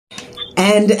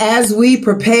And as we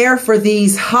prepare for the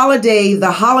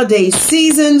holiday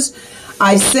seasons,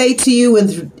 I say to you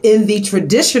in the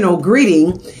traditional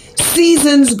greeting,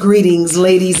 season's greetings,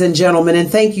 ladies and gentlemen, and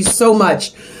thank you so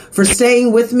much for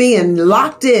staying with me and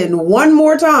locked in one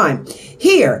more time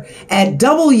here at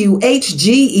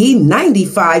WHGE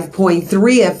 95.3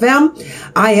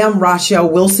 FM. I am Rochelle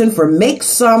Wilson for Make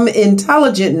Some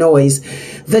Intelligent Noise,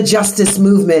 the Justice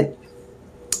Movement.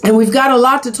 And we've got a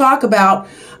lot to talk about.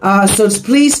 So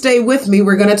please stay with me.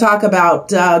 We're going to talk about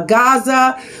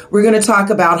Gaza. We're going to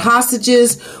talk about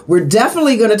hostages. We're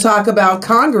definitely going to talk about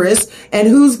Congress and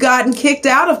who's gotten kicked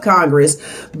out of Congress.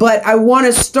 But I want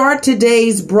to start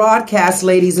today's broadcast,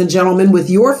 ladies and gentlemen,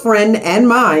 with your friend and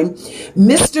mine,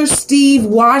 Mr. Steve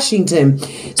Washington.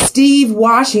 Steve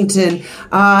Washington,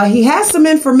 he has some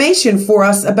information for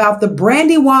us about the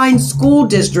Brandywine School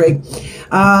District.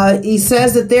 He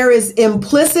says that there is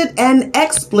implicit and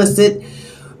explicit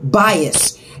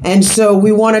bias. And so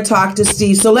we want to talk to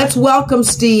Steve. So let's welcome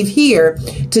Steve here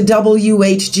to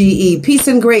WHGE. Peace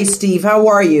and grace, Steve. How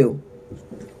are you?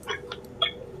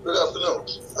 Good afternoon.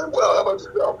 I'm well. How about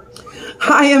yourself?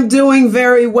 I am doing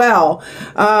very well.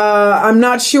 I'm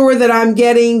not sure that I'm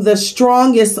getting the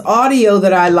strongest audio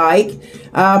that I like.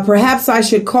 Perhaps I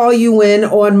should call you in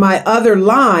on my other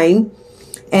line,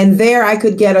 and there I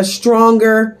could get a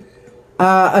stronger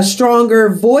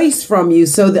voice from you.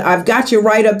 So that I've got you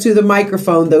right up to the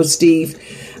microphone, though, Steve.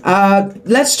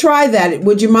 Let's try that.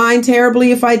 Would you mind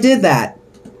terribly if I did that?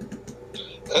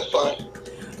 That's fine.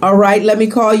 All right. Let me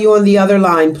call you on the other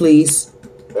line, please.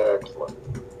 Excellent.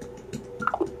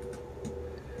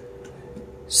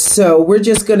 So we're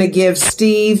just going to give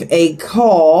Steve a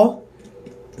call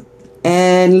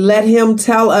and let him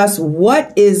tell us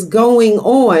what is going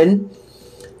on.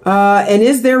 And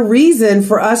is there reason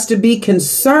for us to be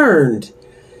concerned?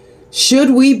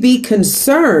 Should we be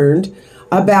concerned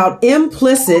about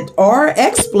implicit or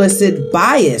explicit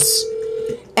bias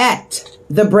at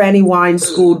the Brandywine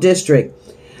School District?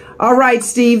 All right,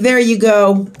 Steve, there you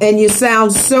go. And you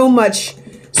sound so much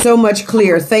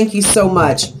clearer. Thank you so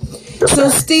much. So,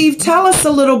 Steve, tell us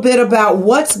a little bit about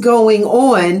what's going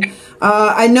on.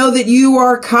 I know that you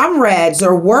are comrades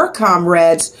or were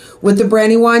comrades with the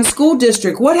Brandywine School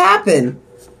District. What happened?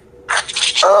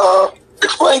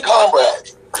 Explain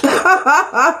comrades.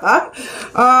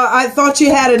 I thought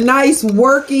you had a nice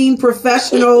working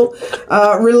professional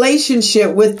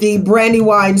relationship with the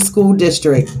Brandywine School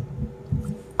District.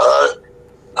 I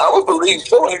would believe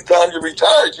so. Anytime you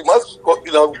retired, you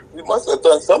must have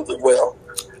done something well.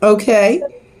 Okay.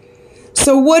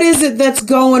 So what is it that's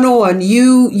going on?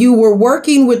 You were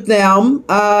working with them,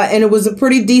 and it was a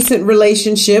pretty decent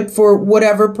relationship for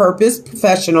whatever purpose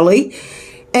professionally,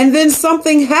 and then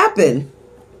something happened.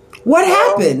 What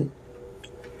happened?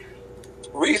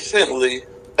 Recently,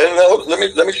 and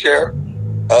let me share.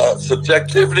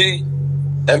 Subjectivity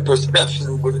and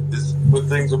perception what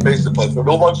things are based upon. So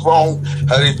no one's wrong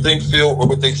how they think, feel, or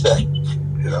what they say.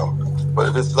 But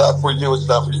if it's not for you, it's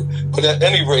not for you. But at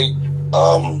any rate,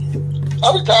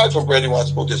 I retired from Brandywine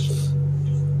School District,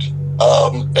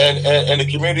 and the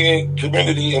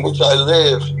community in which I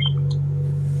live,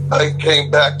 I came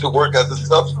back to work as a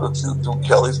substitute through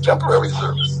Kelly's temporary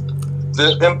service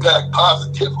to impact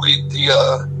positively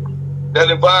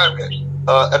that environment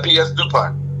at PS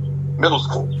DuPont Middle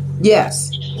School.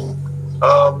 Yes.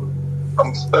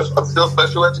 I'm still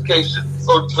special education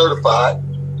certified,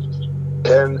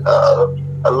 and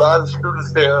a lot of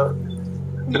students there,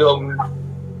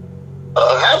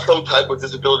 have some type of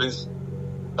disabilities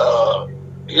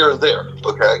here and there,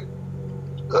 okay?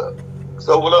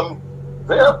 So what I'm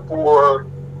there for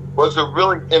was to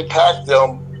really impact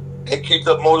them and keep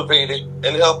them motivated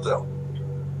and help them,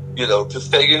 to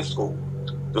stay in school,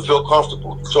 to feel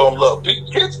comfortable, to show them love.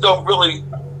 Kids don't really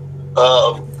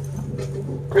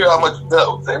care how much you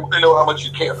know. They really know how much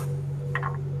you care.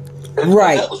 And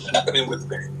right. That was happening with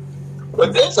me.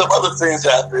 But then some other things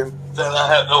happened that I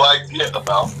had no idea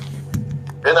about.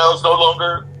 And I was no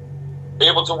longer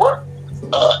able to work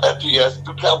at PS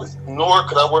through Kelly, nor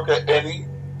could I work at any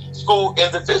school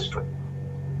in the district.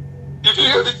 Did you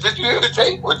hear the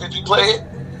tape, or did you play it?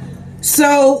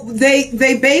 So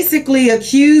they basically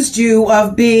accused you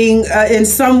of being in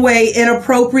some way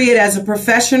inappropriate as a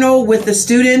professional with the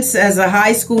students as a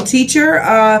high school teacher,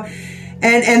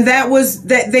 and that was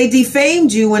that they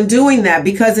defamed you in doing that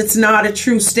because it's not a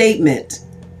true statement.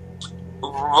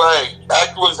 Right,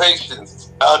 accusations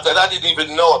that I didn't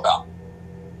even know about.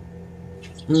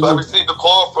 Mm-hmm. So I received a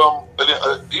call from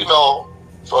an email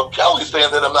from Kelly saying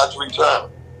that I'm not to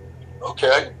return.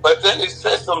 Okay, but then he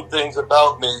said some things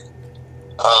about me,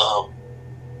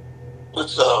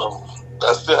 which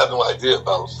I still have no idea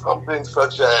about. Some things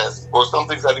such as, or some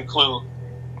things that include,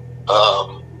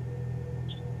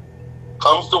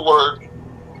 comes to work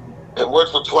and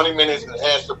works for 20 minutes and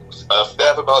asks the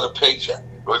staff about a paycheck,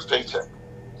 or his paycheck.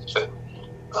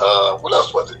 What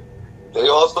else was it? They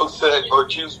also said, or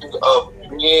accused me of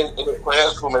being in the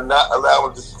classroom and not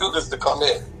allowing the students to come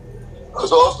in. I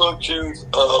was also accused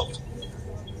of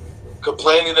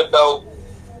complaining about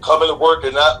coming to work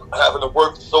and not having to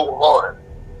work so hard.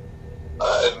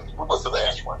 And what was the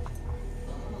last one?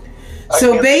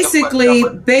 So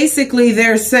basically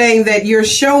they're saying that you're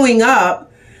showing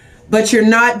up, but you're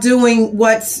not doing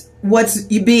what's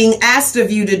being asked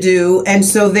of you to do, and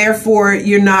so therefore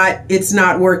it's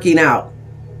not working out.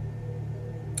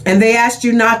 And they asked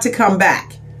you not to come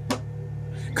back.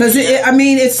 Because,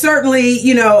 it's certainly,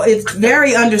 it's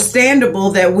very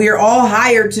understandable that we're all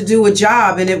hired to do a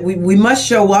job, and we must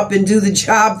show up and do the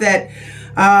job that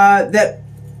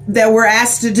we're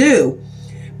asked to do.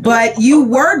 But you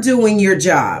were doing your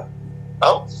job.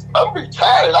 I'm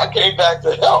retired. I came back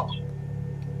to help.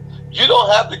 You don't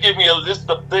have to give me a list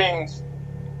of things.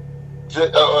 You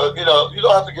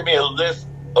don't have to give me a list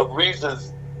of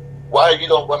reasons why you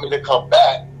don't want me to come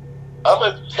back. I'm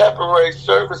a temporary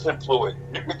service employee.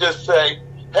 You could just say,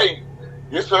 hey,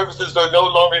 your services are no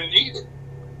longer needed.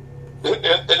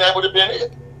 And that would have been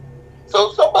it.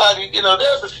 So somebody,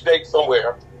 there's a stake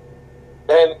somewhere.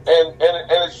 And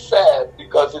it's sad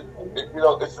because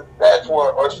it's sad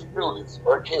for our students,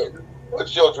 our kids, our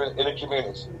children in the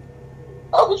community.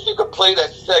 I wish you could play that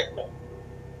segment.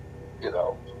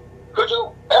 Could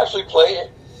you actually play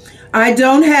it? I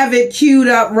don't have it queued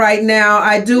up right now.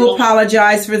 I do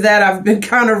apologize for that. I've been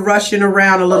kind of rushing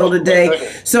around a little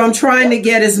today. So I'm trying to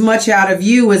get as much out of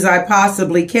you as I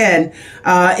possibly can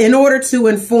in order to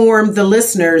inform the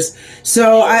listeners.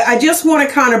 So I just want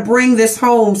to kind of bring this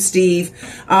home, Steve,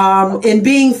 in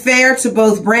being fair to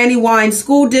both Brandywine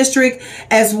School District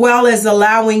as well as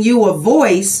allowing you a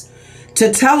voice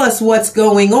to tell us what's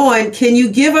going on. Can you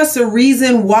give us a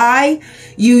reason why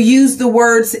you use the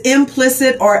words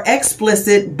implicit or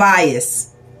explicit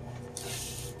bias?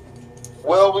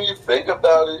 Well, when you think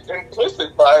about it,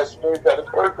 implicit bias means that a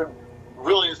person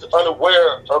really is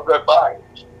unaware of their bias.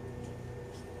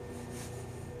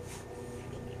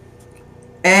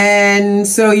 And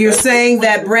so you're saying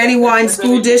that Brandywine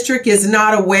School District is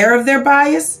not aware of their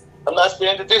bias? I'm not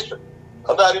saying the district.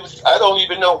 I don't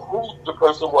even know who the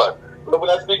person was. But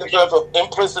when I speak in terms of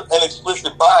implicit and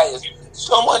explicit bias,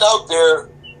 someone out there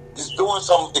is doing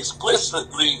some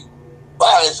explicitly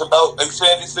bias about and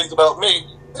saying these things about me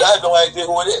that I have no idea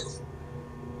who it is.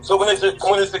 So when it's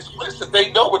explicit,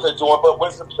 they know what they're doing, but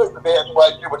when it's implicit, they have no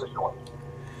idea what they're doing.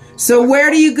 So where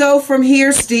do you go from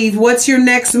here, Steve? What's your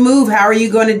next move? How are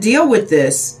you going to deal with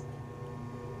this?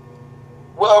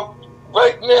 Well,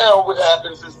 right now what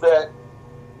happens is that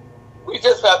we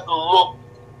just have to look,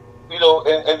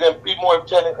 and then be more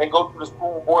attentive and go to the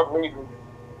school board meeting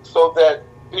so that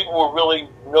people will really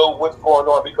know what's going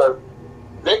on, because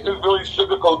they can really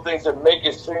sugarcoat things and make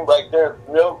it seem like there's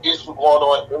no issue going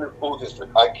on in the school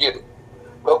district. I get it.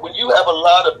 But when you have a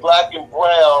lot of black and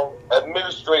brown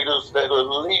administrators that are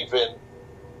leaving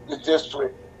the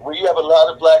district, when you have a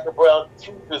lot of black and brown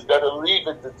teachers that are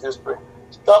leaving the district,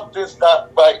 something's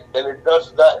not right, and it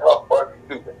does not help our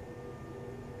students.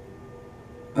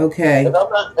 Okay. And I'm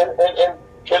not. And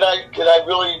can I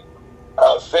really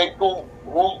say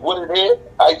what it is?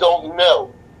 I don't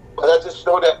know, but I just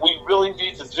know that we really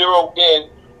need to zero in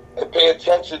and pay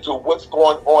attention to what's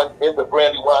going on in the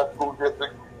Brandywine School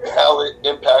District and how it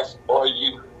impacts our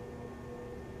youth.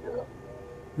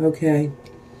 Okay.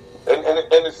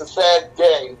 And it's a sad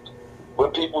day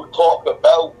when people talk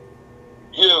about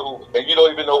you and you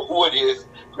don't even know who it is.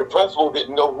 Your principal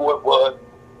didn't know who it was.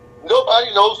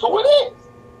 Nobody knows who it is.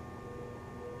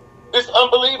 It's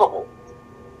unbelievable.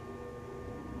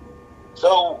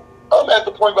 So I'm at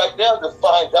the point right now to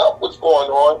find out what's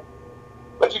going on,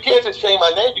 but you can't just change my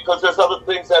name because there's other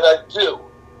things that I do,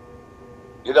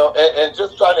 and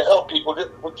just trying to help people. This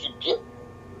is what you get.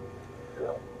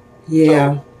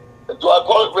 Yeah. So, do I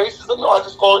call it racism? No, I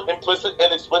just call it implicit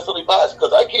and explicitly biased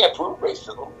because I can't prove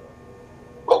racism.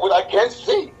 But what I can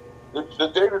see,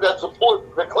 the data that supports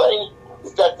the claim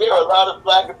is that there are a lot of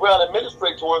black and brown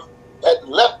administrators that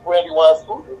left Brandywine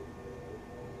School District.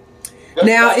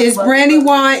 Now, is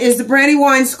the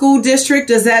Brandywine School District,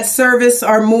 does that service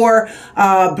our more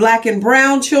black and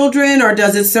brown children, or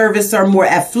does it service our more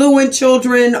affluent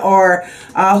children, or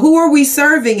who are we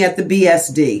serving at the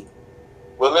BSD?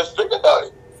 Well, let's think about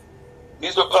it.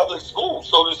 These are public schools,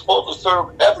 so they're supposed to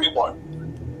serve everyone.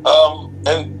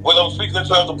 And when I'm speaking in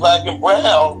terms of black and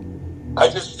brown, I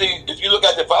just see, if you look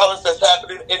violence that's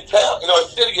happening in town, in our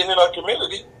city, and in our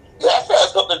community, it has to have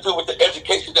something to do with the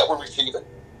education that we're receiving.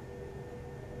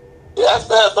 It has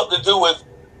to have something to do with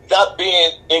not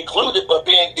being included, but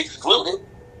being excluded.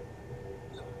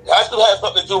 It has to have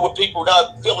something to do with people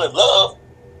not feeling love.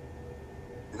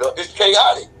 You know, it's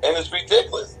chaotic and it's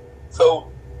ridiculous.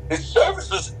 So it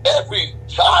services every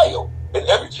child, and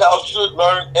every child should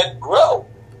learn and grow.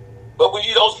 But when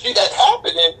you don't see that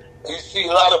happening, and you see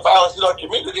a lot of violence in our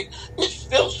community, it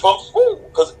stems from school,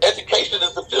 because education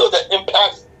is the field that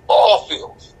impacts all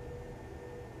fields.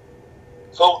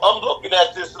 So I'm looking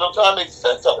at this and I'm trying to make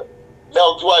sense of it.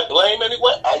 Now, do I blame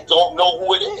anyone? I don't know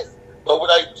who it is. But what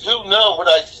I do know, what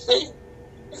I see,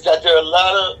 is that there are a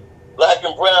lot of black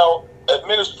and brown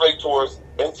administrators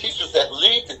and teachers that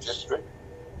lead the district.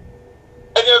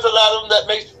 And there's a lot of them that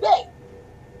may stay.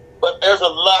 But there's a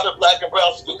lot of black and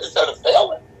brown students that are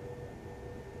failing.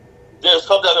 There's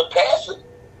some that are passing.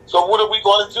 So what are we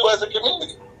going to do as a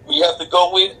community? We have to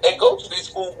go in and go to these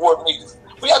school board meetings.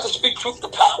 We have to speak truth to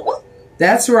power.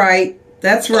 That's right.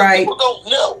 That's right. People don't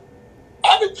know.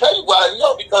 I can tell you why I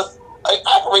know, because I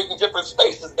operate in different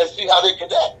spaces and see how they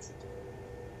connect.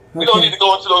 We don't need to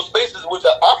go into those spaces which I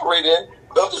operate in,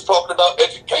 but I'm just talking about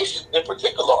education in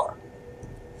particular.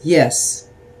 Yes.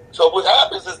 So what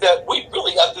happens is that we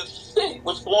really have to see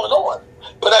what's going on.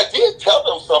 But I did tell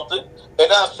them something,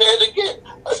 and I'll say it again.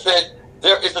 I said,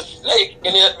 there is a snake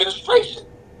in the administration.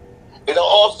 And I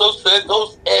also said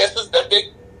those asses that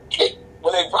they kick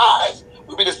when they rise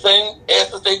will be the same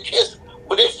asses they kiss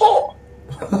when they fall.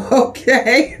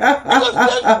 Okay. Because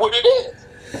that's what it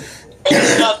is. And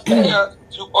it's not fair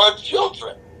to our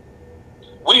children.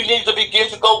 We need to begin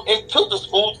to go into the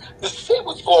schools to see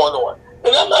what's going on.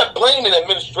 And I'm not blaming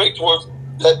administrators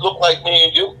that look like me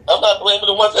and you. I'm not blaming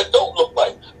the ones that don't look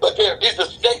like. But there is a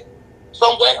state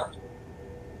somewhere.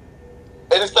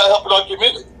 And it's not helping our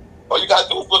community. All you got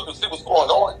to do is look and see what's going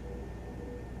on.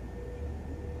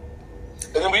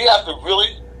 And then we have to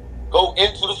really go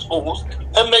into the schools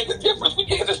and make a difference. We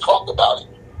can't just talk about it.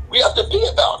 We have to be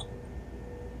about it.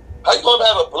 How you going to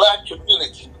have a black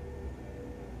community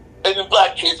and then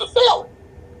black kids are failing?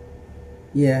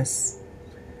 Yes.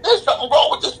 There's something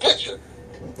wrong with this picture.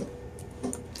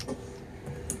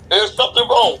 There's something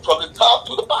wrong from the top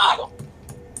to the bottom.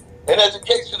 And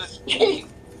education is key.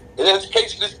 And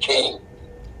education is king.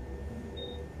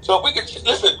 So if we can,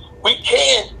 listen, we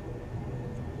can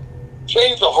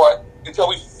change the heart until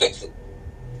we fix it.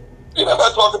 You remember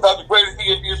I talked about the greater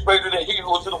he is greater than he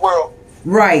who is in the world?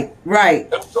 Right, right.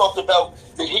 And we talked about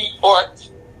the heat art,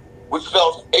 which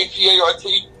spells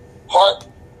H-E-A-R-T, heart.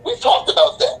 We talked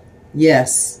about that.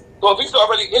 Yes. So if he's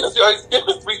already in us, he already given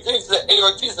us three things. The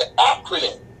A-R-T is an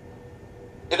acronym.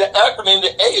 And the acronym,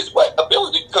 the A is what?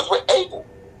 Ability, because we're able.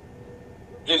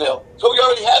 You know? So we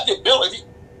already have the ability.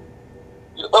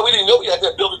 You know, but we didn't know we had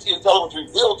the ability until it was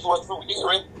revealed to us through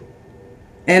hearing.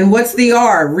 And what's the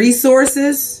R?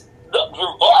 Resources? The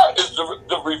R is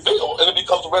the reveal, and it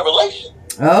becomes a revelation.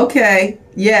 Okay.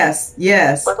 Yes,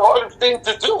 yes. But the hardest thing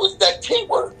to do is that T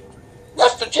word.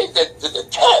 That's the T, the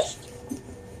test.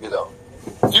 You know,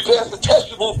 you pass the test,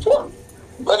 you move forward.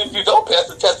 But if you don't pass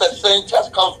the test, that same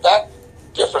test comes back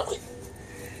differently.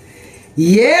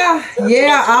 Yeah,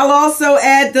 yeah. I'll also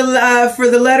add the for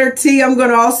the letter T, I'm going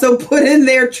to also put in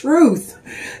there truth,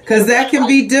 because that can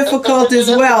be difficult as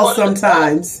well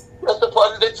sometimes. That's the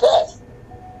part of the test.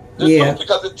 Yeah.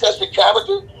 Because it tests your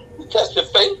character, it tests your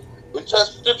faith, it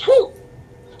tests the truth.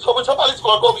 So when somebody's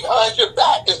going to go behind your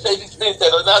back and say these things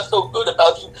that are not so good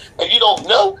about you, and you don't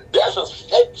know, there's a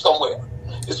mistake somewhere.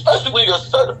 Especially when you're a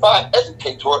certified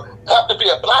educator, have to be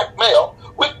a black male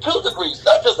with 2 degrees,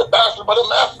 not just a bachelor, but a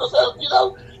master's, you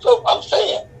know. So I'm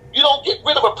saying, you don't get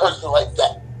rid of a person like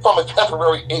that from a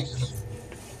temporary agency.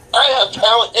 I have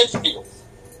talent and skills.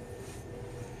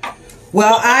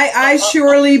 Well, I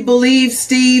surely believe,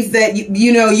 Steve, that,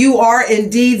 you know, you are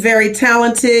indeed very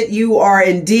talented. You are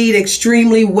indeed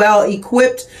extremely well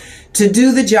equipped to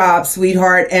do the job,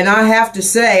 sweetheart. And I have to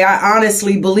say, I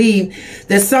honestly believe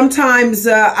that sometimes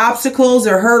obstacles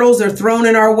or hurdles are thrown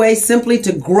in our way simply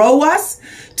to grow us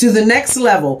to the next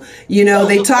level. You know,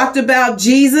 they talked about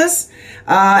Jesus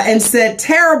and said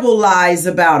terrible lies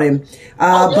about him,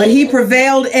 but he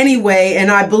prevailed anyway.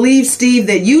 And I believe, Steve,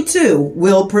 that you too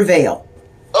will prevail.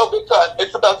 Oh, because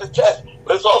it's about the test,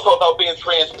 but it's also about being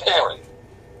transparent.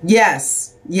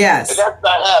 Yes, yes. And that's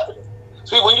not happening.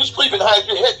 See, when you sleep and hide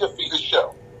your head, your feet are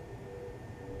show.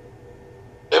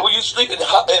 And when you sleep and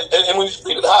when you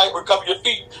sleep and hide, recover your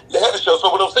feet, your head is show.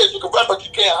 So what I'm saying is you can run, but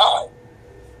you can't hide.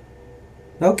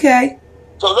 Okay.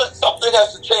 So something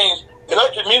has to change, and our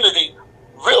community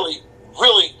really,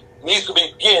 really needs to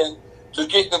begin to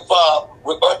get involved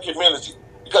with our community.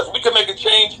 Because we can make a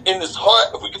change in this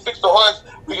heart. If we can fix the hearts,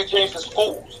 we can change the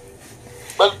schools.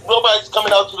 But nobody's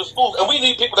coming out to the schools. And we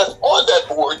need people that's on that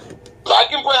board,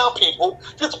 black and brown people,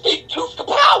 to speak truth to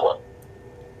power.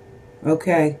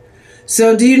 Okay.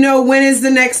 So do you know when is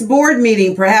the next board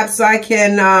meeting? Perhaps I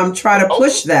can try to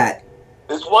push that.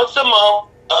 It's once a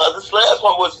month. This last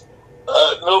one was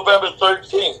November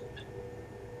 13th.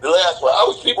 The last one. I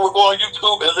wish people would go on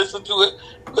YouTube and listen to it.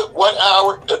 1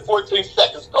 hour and 14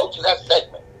 seconds. Go to that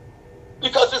segment.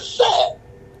 Because it's sad.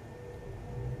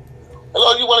 And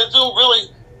all you want to do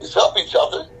really is help each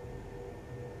other.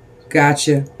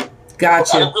 Gotcha.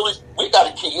 We got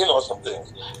to key in on some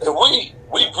things. And we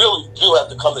really do have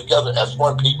to come together as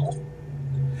one people.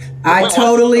 I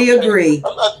totally agree.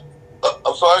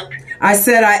 I'm sorry? I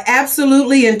said I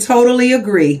absolutely and totally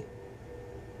agree.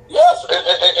 Yes,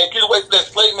 and get away from that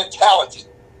slave mentality.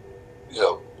 You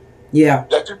know. Yeah.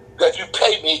 That you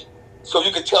pay me so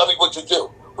you can tell me what to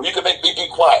do. Or you can make me be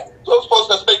quiet. Those folks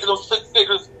that's making those six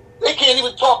figures, they can't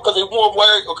even talk because they're more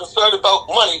worried or concerned about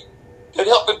money than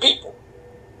helping people.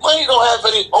 Money don't have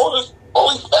any owners,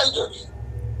 only spenders.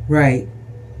 Right.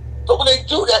 So when they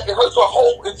do that, it hurts our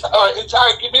whole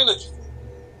entire community.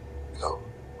 You know,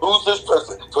 who's this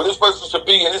person? So this person should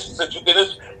be in this.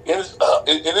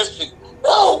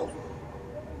 No,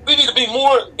 we need to be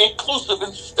more inclusive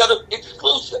instead of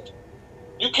exclusive.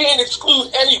 You can't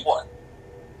exclude anyone,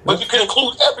 but you can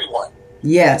include everyone.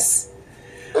 Yes.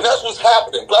 And that's what's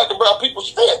happening. Black and brown people,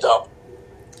 stand up.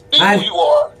 Be who you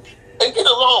are. And get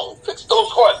along. Fix those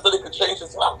hearts so they can change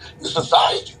the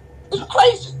society. It's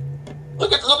crazy.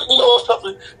 Look at you know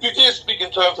something. You did speak in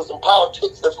terms of some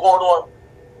politics that's going on.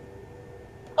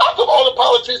 How come all the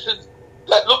politicians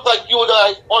that look like you and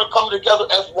I aren't coming together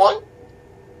as one?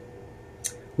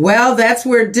 Well, that's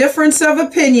where difference of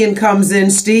opinion comes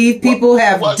in, Steve. People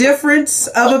have difference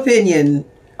of opinion.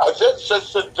 I just said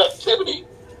subjectivity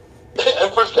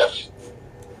and perception.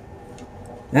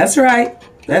 That's right.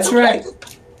 That's right.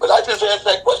 But I just asked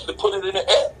that question to put it in the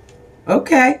air.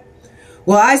 Okay.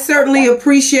 Well, I certainly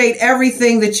appreciate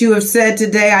everything that you have said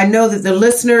today. I know that the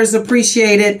listeners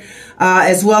appreciate it,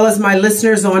 as well as my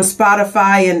listeners on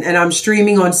Spotify, and I'm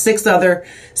streaming on six other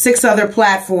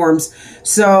platforms.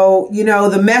 So, you know,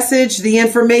 the message, the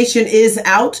information is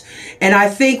out. And I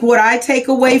think what I take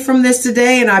away from this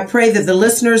today, and I pray that the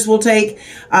listeners will take,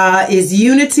 is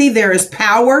unity. There is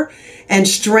power and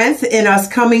strength in us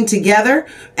coming together,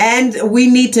 and we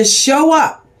need to show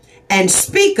up and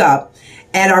speak up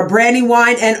at our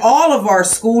Brandywine and all of our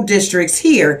school districts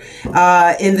here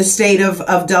in the state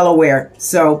of Delaware.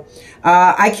 So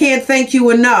I can't thank you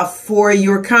enough for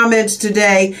your comments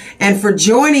today and for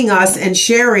joining us and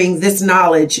sharing this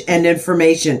knowledge and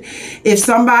information. If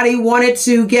somebody wanted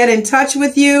to get in touch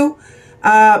with you,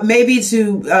 maybe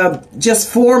to just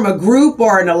form a group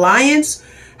or an alliance,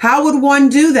 how would one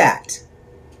do that?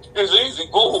 It's easy.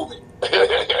 Google me.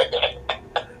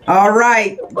 All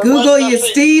right. Google you,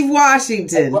 Steve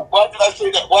Washington. Why did I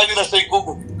say that? Why did I say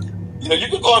Google? You know, you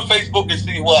can go on Facebook and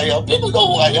see who I am. People know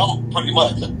who I am pretty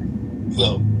much.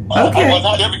 So, okay. Well,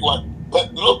 not everyone,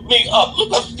 but look me up.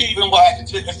 Look up Stephen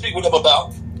Washington and see what I'm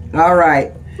about. All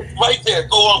right. Right there.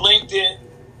 Go on LinkedIn.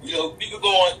 You know, you can go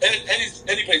on any place.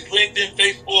 LinkedIn,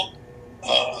 Facebook.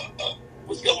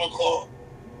 What's the other one called?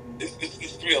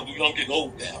 It's three of them. You're getting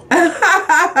old now.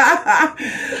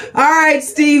 All right,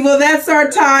 Steve. Well, that's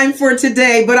our time for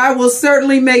today, but I will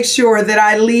certainly make sure that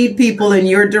I lead people in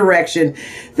your direction.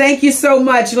 Thank you so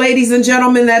much, ladies and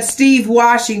gentlemen. That's Steve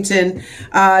Washington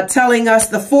telling us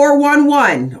the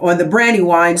 411 on the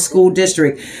Brandywine School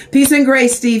District. Peace and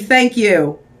grace, Steve. Thank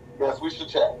you. Yes, we should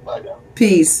chat. Bye now.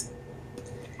 Peace.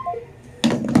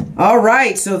 All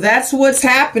right, so that's what's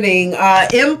happening.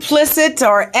 Implicit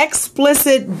or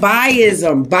explicit bias.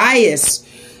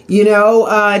 You know,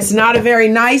 it's not a very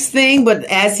nice thing, but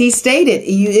as he stated,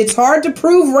 it's hard to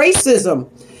prove racism.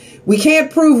 We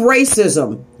can't prove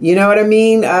racism. You know what I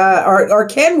mean? Or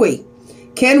can we?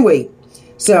 Can we?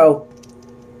 So...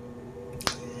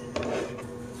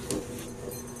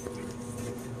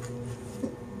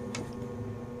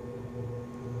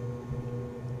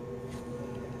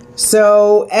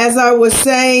 So, as I was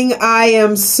saying, I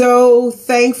am so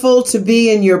thankful to be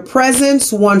in your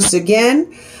presence once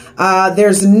again.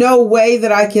 There's no way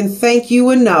that I can thank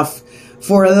you enough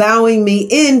for allowing me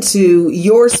into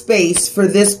your space for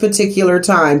this particular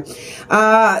time.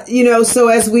 You know, so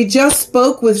as we just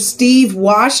spoke with Steve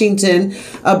Washington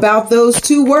about those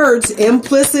two words,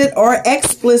 implicit or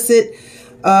explicit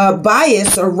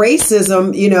bias or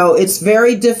racism, it's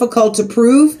very difficult to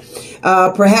prove.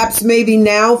 Perhaps maybe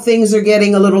now things are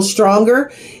getting a little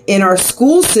stronger in our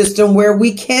school system where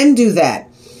we can do that.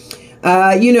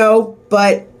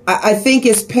 But I think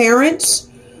as parents,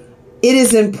 it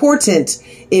is important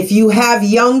if you have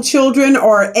young children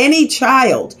or any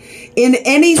child in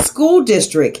any school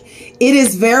district, it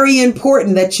is very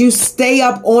important that you stay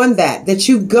up on that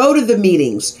you go to the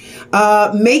meetings,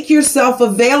 make yourself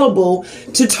available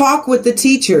to talk with the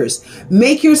teachers,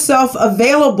 make yourself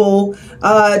available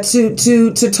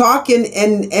to talk and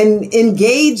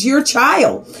engage your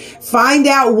child. Find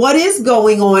out what is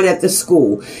going on at the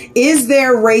school. Is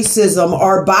there racism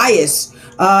or bias?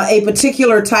 A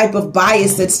particular type of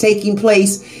bias that's taking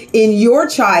place in your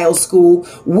child's school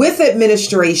with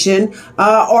administration,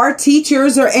 or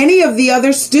teachers or any of the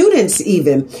other students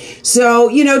even. So,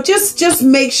 just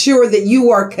make sure that you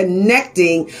are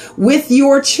connecting with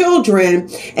your children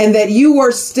and that you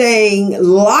are staying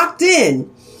locked in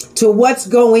to what's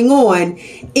going on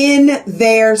in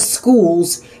their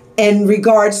schools in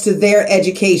regards to their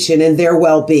education and their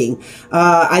well-being.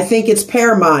 I think it's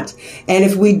paramount. And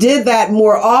if we did that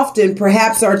more often,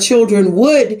 perhaps our children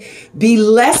would be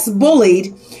less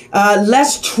bullied,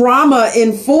 less trauma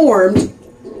informed,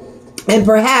 and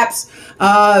perhaps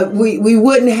we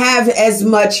wouldn't have as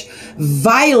much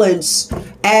violence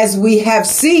as we have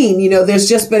seen. There's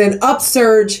just been an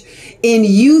upsurge in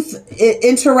youth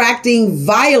interacting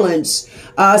violence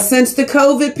since the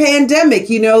COVID pandemic.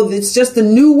 It's just the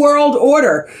new world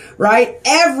order, right?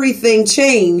 Everything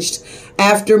changed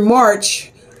after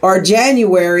March or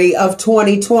January of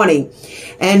 2020.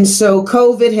 And so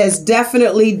COVID has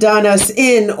definitely done us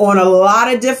in on a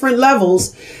lot of different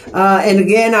levels. And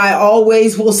again, I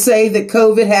always will say that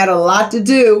COVID had a lot to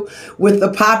do with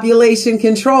the population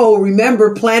control.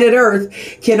 Remember, planet Earth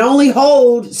can only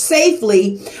hold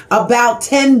safely about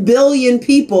 10 billion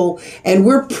people, and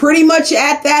we're pretty much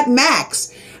at that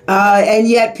max. And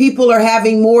yet people are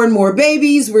having more and more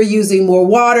babies. We're using more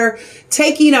water,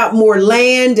 taking up more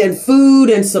land and food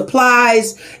and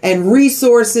supplies and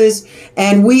resources.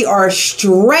 And we are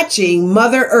stretching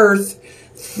Mother Earth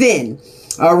thin.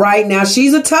 All right. Now,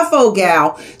 she's a tough old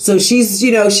gal. So she's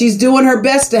doing her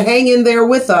best to hang in there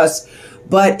with us.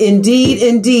 But indeed,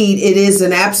 it is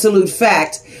an absolute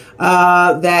fact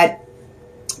that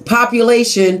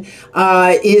population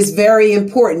is very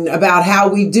important about how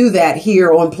we do that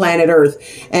here on planet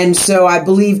Earth. And so I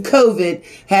believe COVID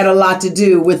had a lot to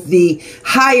do with the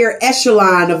higher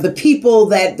echelon of the people,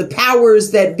 that the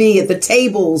powers that be at the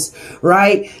tables,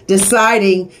 right,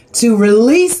 deciding to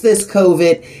release this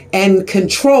COVID and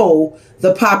control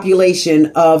the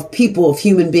population of people, of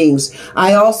human beings.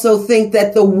 I also think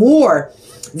that the war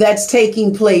that's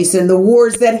taking place and the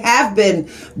wars that have been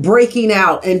breaking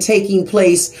out and taking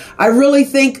place, I really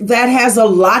think that has a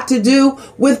lot to do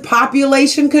with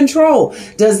population control.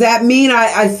 Does that mean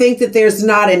I think that there's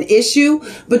not an issue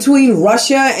between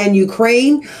Russia and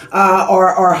Ukraine,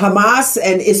 or Hamas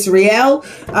and Israel?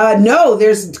 No,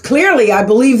 there's clearly, I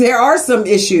believe there are some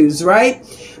issues, right?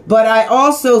 But I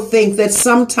also think that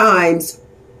sometimes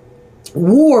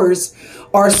wars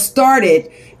are started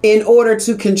in order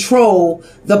to control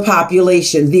the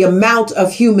population, the amount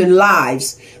of human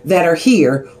lives that are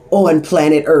here on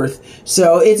planet Earth.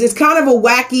 So it's kind of a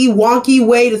wacky, wonky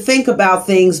way to think about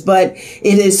things, but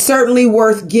it is certainly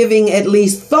worth giving at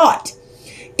least thought.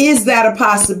 Is that a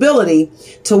possibility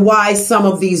to why some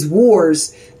of these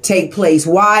wars take place?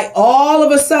 Why all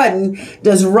of a sudden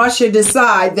does Russia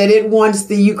decide that it wants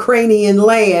the Ukrainian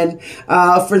land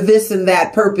for this and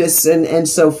that purpose and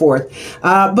so forth?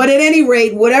 But at any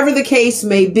rate, whatever the case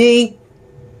may be,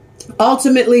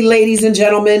 ultimately, ladies and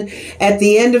gentlemen, at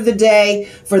the end of the day,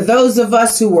 for those of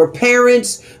us who were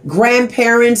parents,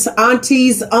 grandparents,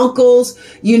 aunties, uncles,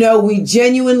 we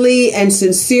genuinely and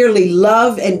sincerely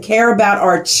love and care about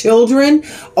our children,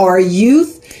 our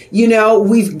youth.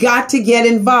 We've got to get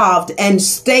involved and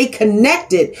stay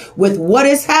connected with what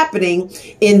is happening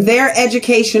in their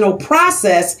educational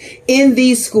process in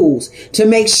these schools to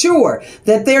make sure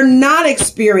that they're not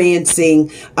experiencing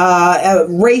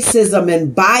racism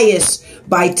and bias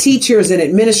by teachers and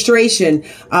administration.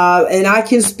 And I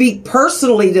can speak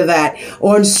personally to that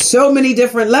on so many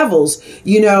different levels.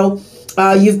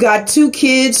 You've got two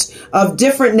kids of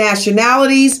different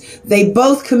nationalities. They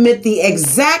both commit the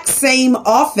exact same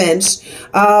offense,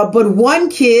 but one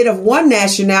kid of one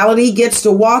nationality gets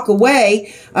to walk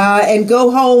away and go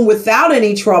home without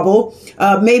any trouble,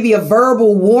 maybe a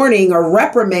verbal warning or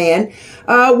reprimand,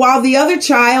 while the other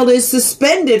child is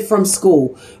suspended from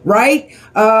school, right?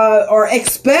 Or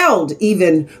expelled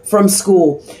even from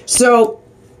school. So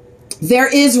There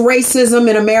is racism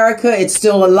in America. It's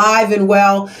still alive and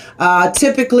well.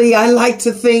 Typically, I like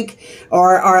to think,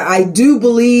 or I do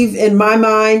believe in my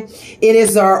mind, it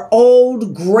is our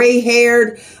old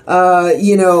gray-haired,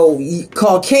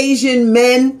 Caucasian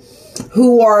men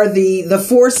who are the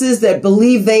forces that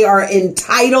believe they are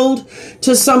entitled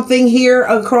to something here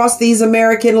across these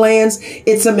American lands.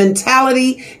 It's a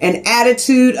mentality, an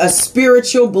attitude, a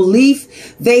spiritual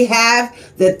belief they have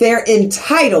that they're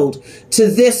entitled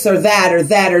to this or that or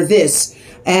that or this.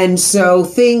 And so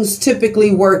things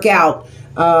typically work out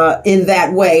in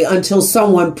that way until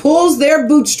someone pulls their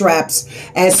bootstraps,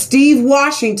 as Steve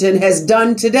Washington has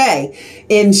done today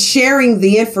in sharing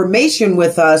the information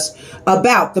with us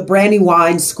about the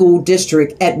Brandywine School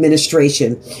District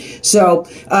Administration. So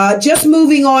just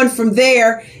moving on from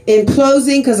there, in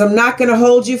closing, because I'm not going to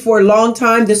hold you for a long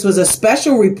time, this was a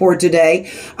special report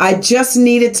today. I just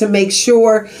needed to make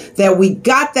sure that we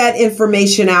got that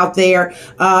information out there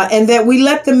and that we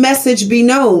let the message be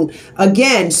known.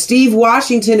 Again, Steve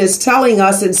Washington is telling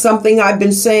us, and something I've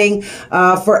been saying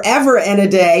forever and a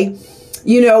day,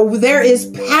 there is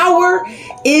power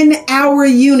in our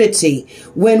unity.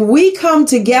 When we come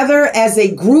together as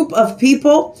a group of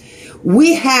people,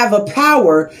 we have a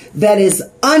power that is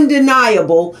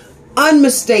undeniable,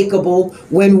 unmistakable.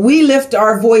 When we lift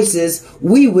our voices,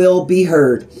 we will be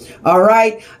heard. All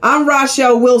right. I'm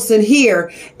Rochelle Wilson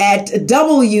here at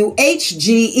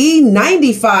WHGE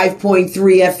 95.3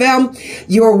 FM,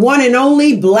 your one and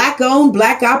only Black-owned,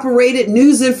 Black-operated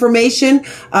news information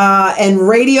and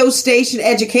radio station,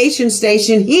 education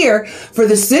station here for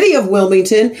the city of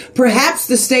Wilmington, perhaps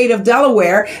the state of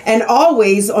Delaware, and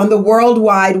always on the World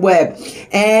Wide Web.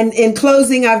 And in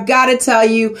closing, I've got to tell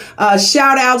you,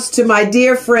 shout outs to my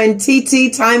dear friend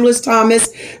TT, Timeless Thomas,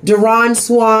 Duran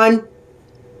Swan,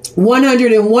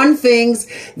 101 things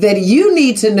that you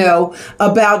need to know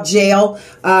about jail,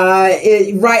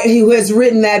 who has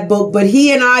written that book. But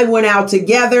he and I went out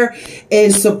together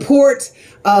in support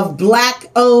of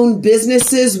Black-owned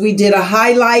businesses. We did a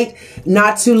highlight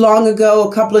not too long ago,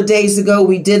 a couple of days ago.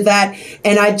 We did that.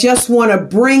 And I just want to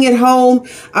bring it home.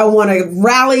 I want to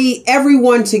rally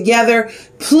everyone together.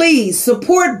 Please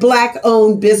support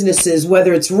Black-owned businesses,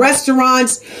 whether it's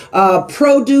restaurants,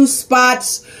 produce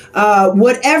spots,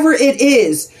 whatever it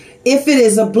is. If it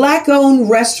is a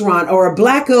Black-owned restaurant or a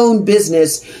Black-owned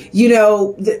business,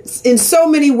 in so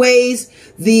many ways,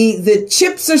 the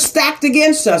chips are stacked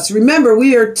against us. Remember,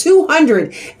 we are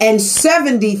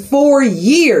 274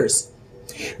 years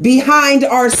behind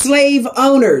our slave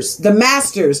owners, the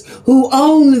masters who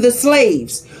own the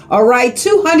slaves. All right,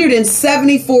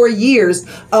 274 years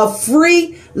of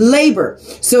free labor.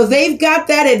 So they've got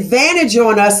that advantage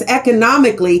on us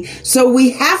economically. So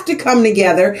we have to come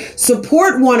together,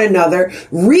 support one another,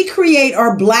 recreate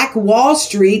our Black Wall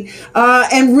Street,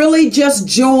 and really just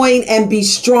join and be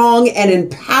strong and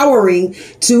empowering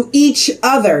to each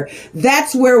other.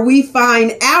 That's where we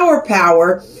find our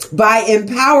power, by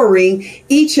empowering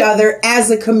each other as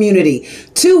a community.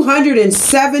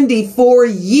 274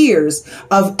 years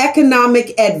of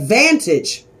economic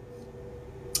advantage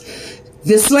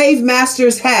the slave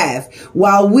masters have,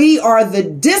 while we are the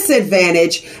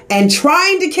disadvantage and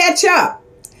trying to catch up.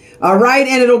 All right.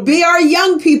 And it'll be our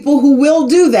young people who will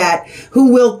do that,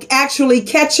 who will actually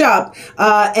catch up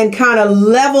and kind of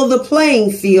level the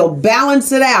playing field,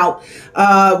 balance it out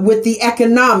with the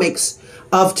economics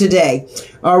of today.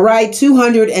 All right.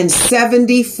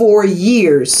 274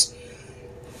 years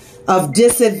of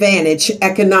disadvantage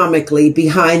economically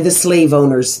behind the slave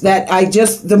owners.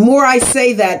 The more I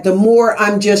say that, the more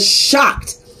I'm just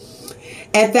shocked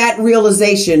at that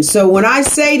realization. So when I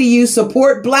say to you,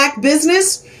 support Black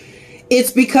business,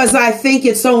 it's because I think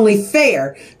it's only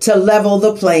fair to level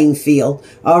the playing field.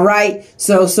 All right.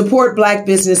 So support Black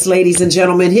business, ladies and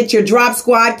gentlemen. Hit your Drop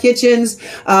Squad Kitchens,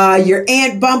 your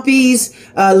Aunt Bumpy's,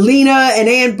 Lena and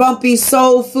Aunt Bumpy's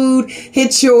Soul Food.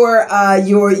 Hit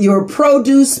your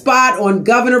produce spot on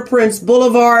Governor Prince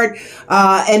Boulevard.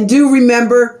 And do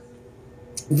remember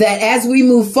that as we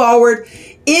move forward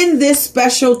in this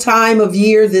special time of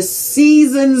year, this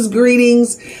season's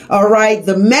greetings, all right,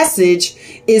 the message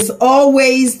is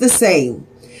always the same.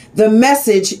 The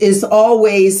message is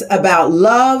always about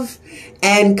love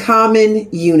and common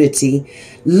unity.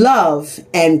 Love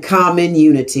and common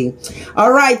unity.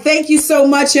 All right. Thank you so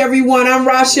much, everyone. I'm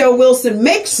Rochelle Wilson.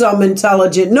 Make some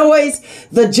intelligent noise.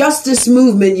 The Justice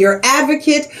Movement, your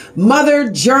advocate, mother,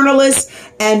 journalist,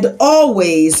 and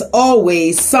always,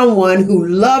 always someone who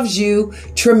loves you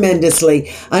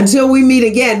tremendously. Until we meet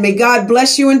again, may God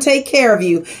bless you and take care of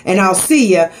you. And I'll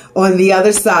see you on the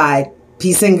other side.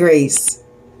 Peace and grace.